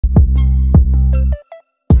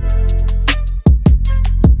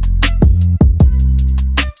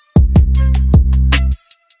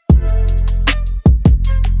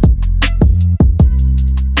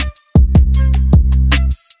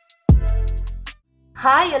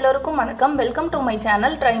Hi எல்லாருக்கும் வணக்கம் welcome to my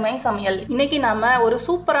channel try my சமையல். இன்னைக்கு நாம ஒரு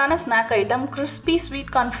சூப்பரான snack item crispy sweet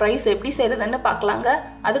corn fries எப்படி செய்யறதுன்னு பார்க்கலாங்க.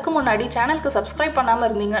 அதுக்கு முன்னாடி சேனலுக்கு சப்ஸ்கிரைப் பண்ணாம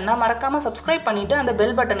இருந்தீங்கன்னா மறக்காம சப்ஸ்கிரைப் பண்ணிட்டு அந்த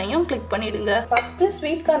பெல் பட்டனையும் கிளிக் பண்ணிடுங்க. ஃபர்ஸ்ட்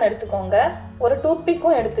ஸ்வீட் கார்ன் எடுத்துக்கோங்க. ஒரு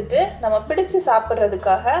டூத்பிக்கும் எடுத்துட்டு நம்ம பிடிச்சு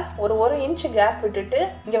சாப்பிடுறதுக்காக ஒரு 1 இன்ச் கேப் விட்டுட்டு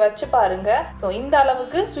இங்க வச்சு பாருங்க. சோ இந்த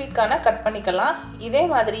அளவுக்கு ஸ்வீட் கார்னை கட் பண்ணிக்கலாம். இதே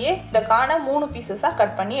மாதிரியே இந்த கார்னை 3 பீசஸா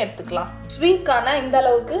கட் பண்ணி எடுத்துக்கலாம். ஸ்வீட் கார்னை இந்த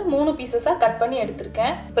அளவுக்கு 3 பீசஸா கட் பண்ணி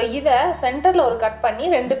எடுத்துருக்கேன். இப்போ இத சென்டர்ல ஒரு கட் பண்ணி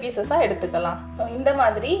 2 பீசஸா எடுத்துக்கலாம். சோ இந்த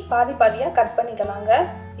மாதிரி பாதி பாதியா கட் பண்ணிக்கலாங்க.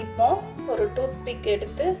 இப்போ ஒரு டூத்பிக்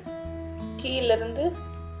எடுத்து கீழ இருந்து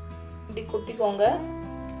இப்படி குத்திக்கோங்க.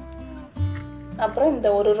 அப்புறம் இந்த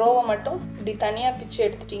ஒரு ரோவை மட்டும் இப்படி தனியா பிச்சு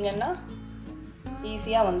எடுத்துட்டீங்கன்னா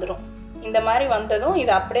ஈஸியா வந்துரும். இந்த மாதிரி வந்ததும் இத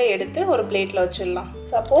அப்படியே எடுத்து ஒரு பிளேட்ல வச்சிடலாம்.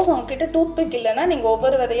 சப்போஸ் உங்ககிட்ட டூத்பிக் இல்லைன்னா நீங்க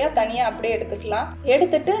ஒவ்வொரு விதையா தனியா அப்படியே எடுத்துக்கலாம்.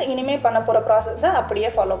 எடுத்துட்டு இனிமே பண்ண போற ப்ராசஸை அப்படியே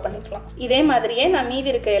ஃபாலோ பண்ணிக்கலாம். இதே மாதிரியே நான்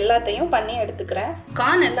மீதி இருக்க எல்லாத்தையும் பண்ணி எடுத்துக்கிறேன்.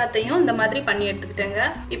 கார்ன் எல்லாத்தையும் இந்த மாதிரி பண்ணி எடுத்துக்கிட்டேங்க.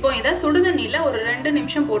 இப்போ இதை சுடுதண்ணில ஒரு 2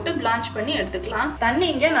 நிமிஷம் போட்டு பிளான்ச் பண்ணி எடுத்துக்கலாம். தண்ணி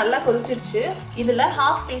இங்க நல்லா கொதிச்சிருச்சு. இதுல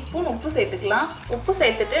 1/2 டீஸ்பூன் உப்பு சேர்த்துக்கலாம். உப்பு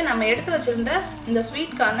சேர்த்துட்டு நம்ம எடுத்து வச்சிருந்த இந்த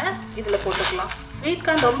ஸ்வீட் கார்னை இதுல போட்டுக்கலாம். ஸ்வீட்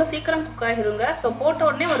கார்ன் ரொம்ப சீக்கிரம் குக் ஆகிருங்க. ஸோ போட்ட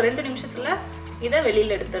உடனே ஒரு 2 நிமிஷத்துல இதை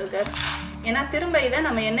வெளியில எடுத்துருங்க. ஏன்னா திரும்ப இதை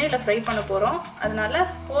நம்ம எண்ணெயில ஃப்ரை பண்ண போறோம். அதனால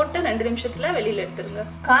போட்டு 2 நிமிஷத்துல வெளியில எடுத்துருங்க.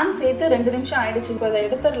 கார்ன் சேர்த்து 2 நிமிஷம் ஆயிடுச்சு. இப்போ இதை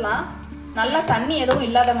எடுத்துடலாம். நல்லா தண்ணி எதுவும்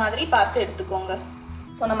இல்லாத மாதிரி பார்த்து எடுத்துக்கோங்க.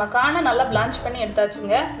 ஸோ நம்ம கார்னை நல்லா பிளான்ச் பண்ணி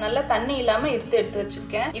எடுத்தாச்சுங்க. நல்லா தண்ணி இல்லாம எடுத்து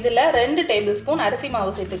வச்சிருக்கேன். இதுல 2 டேபிள் ஸ்பூன் அரிசி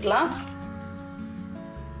மாவு சேர்த்துக்கலாம்.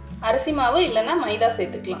 அரிசி மாவு இல்லைன்னா மைதா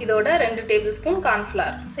சேர்த்துக்கலாம். இதோட 2 டேபிள் ஸ்பூன்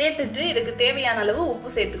கார்ன்ஃபிளவர் சேர்த்துட்டு இதுக்கு தேவையான அளவு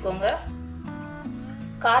உப்பு சேர்த்துக்கோங்க.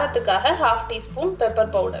 காரத்துக்காக 1/2 டீஸ்பூன்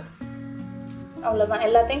பெப்பர் பவுடர். அவ்வளோதான்.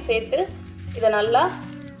 எல்லாத்தையும் சேர்த்து இதை நல்லா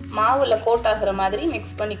மாவுல கோட் ஆகுற மாதிரி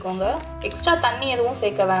மிக்ஸ் பண்ணிக்கோங்க. எக்ஸ்ட்ரா தண்ணி எதுவும்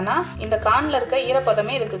சேர்க்க வேணாம். இந்த கார்ன்ல இருக்க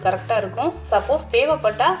ஈரப்பதமே இதுக்கு கரெக்டா இருக்கும். சப்போஸ்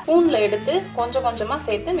தேவைப்பட்டா ஸ்பூன்ல எடுத்து கொஞ்சம் கொஞ்சமா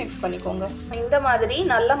சேர்த்து மிக்ஸ் பண்ணிக்கோங்க. இந்த மாதிரி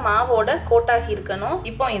நல்லா மாவோட கோட் ஆகி இருக்கணும்.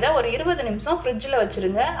 இப்போ இதை ஒரு 20 நிமிஷம் ஃப்ரிட்ஜ்ல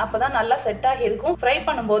வச்சிருங்க. அப்பதான் நல்லா செட் ஆகி இருக்கும். ஃப்ரை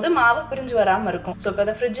பண்ணும்போது மாவு பிரிஞ்சு வராம இருக்கும். ஸோ இப்போ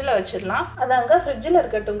இதை ஃப்ரிட்ஜ்ல வச்சிடலாம். அதாங்க ஃப்ரிட்ஜ்ல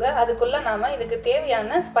இருக்கட்டுங்க. அதுக்குள்ள நாம இதுக்கு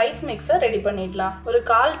தேவையான ஸ்பைஸ் மிக்ஸை ரெடி பண்ணிடலாம். ஒரு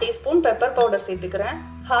 1/4 டீஸ்பூன் பெப்பர் பவுடர் சேர்த்துக்கிறேன்.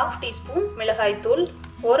 1/2 டீஸ்பூன் மிளகாய் தூள்,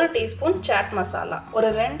 1 டீஸ்பூன் சாட் மசாலா, ஒரு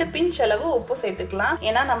 2 பிஞ்ச் அளவு உப்பு சேர்த்துக்கலாம்.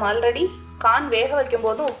 ஏன்னா நம்ம ஆல்ரெடி கார்ன் வேக வைக்கும்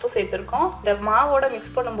போதும் உப்பு சேர்த்துருக்கோம். இந்த மாவோட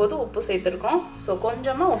மிக்ஸ் பண்ணும்போது உப்பு சேர்த்துருக்கோம். ஸோ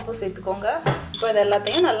கொஞ்சமா உப்பு சேர்த்துக்கோங்க. இப்போ இது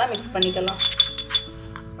எல்லாத்தையும் நல்லா மிக்ஸ் பண்ணிக்கலாம்.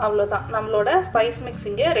 அவ்வளோதான். நம்மளோட ஸ்பைஸ் மிக்ஸ்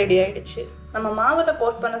இங்கே ரெடி ஆயிடுச்சு. நம்ம மாவுல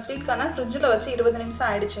கோட் பண்ண ஸ்வீட் கார்னை ஃப்ரிட்ஜில் வச்சு 20 நிமிஷம்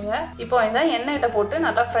ஆயிடுச்சுங்க. இப்போ இதை எண்ணெயில போட்டு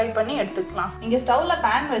நல்லா ஃப்ரை பண்ணி எடுத்துக்கலாம். இங்க ஸ்டவ்ல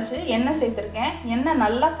பேன் வச்சு எண்ணெய் சேர்த்திருக்கேன். எண்ணெய்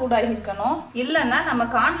நல்லா சூடாகி இருக்கணும். இல்லைன்னா நம்ம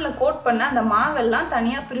கார்ன்ல கோட் பண்ண அந்த மாவெல்லாம்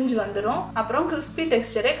தனியா பிரிஞ்சு வந்துடும். அப்புறம் கிறிஸ்பி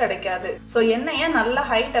டெக்ஸ்டரே கிடைக்காது. ஸோ எண்ணெயை நல்லா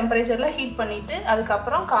ஹை டெம்பரேச்சர்ல ஹீட் பண்ணிட்டு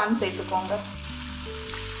அதுக்கப்புறம் கார்ன் சேர்த்துக்கோங்க.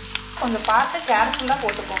 கொஞ்சம் பார்த்து கேர்ஃபுல்லா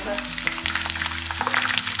போட்டுக்கோங்க.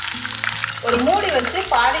 ஒரு மூடி வச்சு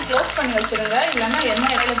பாதி க்ளோஸ் பண்ணி வச்சிருங்க. இல்லைன்னா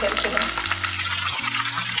எண்ணெய் இடையில தெரிச்சிடும்.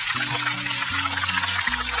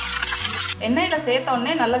 எண்ணெயில சேர்த்த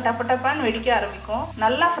உடனே நல்லா டப்ப டப்பான்னு வெடிக்க ஆரம்பிக்கும்.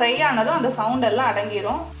 நல்லா ஃப்ரை ஆனதும் அந்த சவுண்ட் எல்லாம்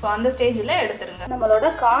அடங்கிரும். ஸோ அந்த ஸ்டேஜ்ல எடுத்துருங்க. நம்மளோட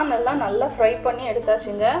கார்ன் எல்லாம் நல்லா ஃப்ரை பண்ணி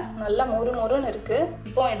எடுத்தாச்சுங்க. நல்லா மொறு மொறுன்னு இருக்கு.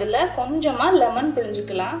 இப்போ இதுல கொஞ்சமா லெமன்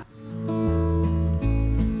பிழிஞ்சுக்கலாம்.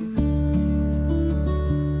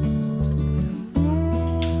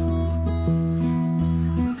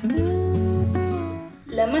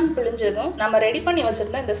 லெமன் பிழிஞ்சதும் நம்ம ரெடி பண்ணி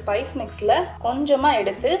வச்சிருந்த இந்த ஸ்பைஸ் மிக்ஸ்ல கொஞ்சமா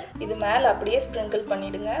எடுத்து இது மேல அப்படியே ஸ்ப்ரிங்கிள்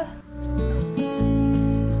பண்ணிடுங்க.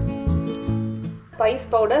 ஸ்பைஸ்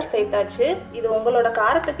பவுடர் சேர்த்தாச்சு. இது உங்களோட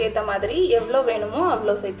காரத்துக்கு ஏற்ற மாதிரி எவ்வளோ வேணுமோ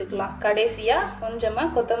அவ்வளோ சேர்த்துக்கலாம். கடைசியா கொஞ்சமா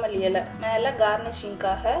கொத்தமல்லி இலை மேல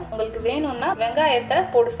கார்னிஷிங்காக. உங்களுக்கு வேணும்னா வெங்காயத்தை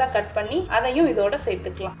பொடுசா கட் பண்ணி அதையும் இதோட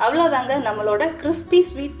சேர்த்துக்கலாம். அவ்வளோதாங்க. நம்மளோட கிறிஸ்பி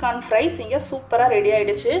ஸ்வீட் கார்ன் ஃப்ரைஸ் இங்க சூப்பரா ரெடி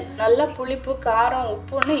ஆயிடுச்சு. நல்ல புளிப்பு, காரம்,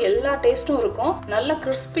 உப்புன்னு எல்லா டேஸ்டும் இருக்கும். நல்ல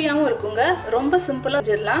கிறிஸ்பியாவும் இருக்குங்க. ரொம்ப சிம்பிளா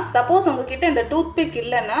செஞ்சலாம். சப்போஸ் உங்ககிட்ட இந்த டூத்பிக்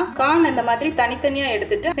இல்லைன்னா கார்ன் இந்த மாதிரி தனித்தனியா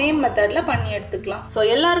எடுத்துட்டு சேம் மெத்தட்ல பண்ணி எடுத்துக்கலாம். ஸோ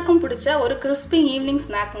எல்லாருக்கும் பிடிச்ச ஒரு கிறிஸ்பி ஈவினிங்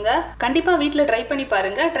ஸ்நாக்குங்க. கண்டிப்பா வீட்ல ட்ரை பண்ணி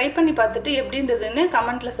பாருங்க. ட்ரை பண்ணி பார்த்துட்டு எப்படி இருந்ததுன்னு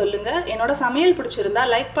கமெண்ட்ல சொல்லுங்க. என்னோட சமையல் பிடிச்சிருந்தா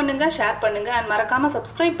லைக் பண்ணுங்க, ஷேர் பண்ணுங்க, அண்ட் மறக்காம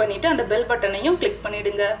சப்ஸ்கிரைப் பண்ணிட்டு அந்த பெல் பட்டனையும் கிளிக்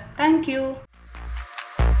பண்ணிடுங்க. தேங்க்யூ.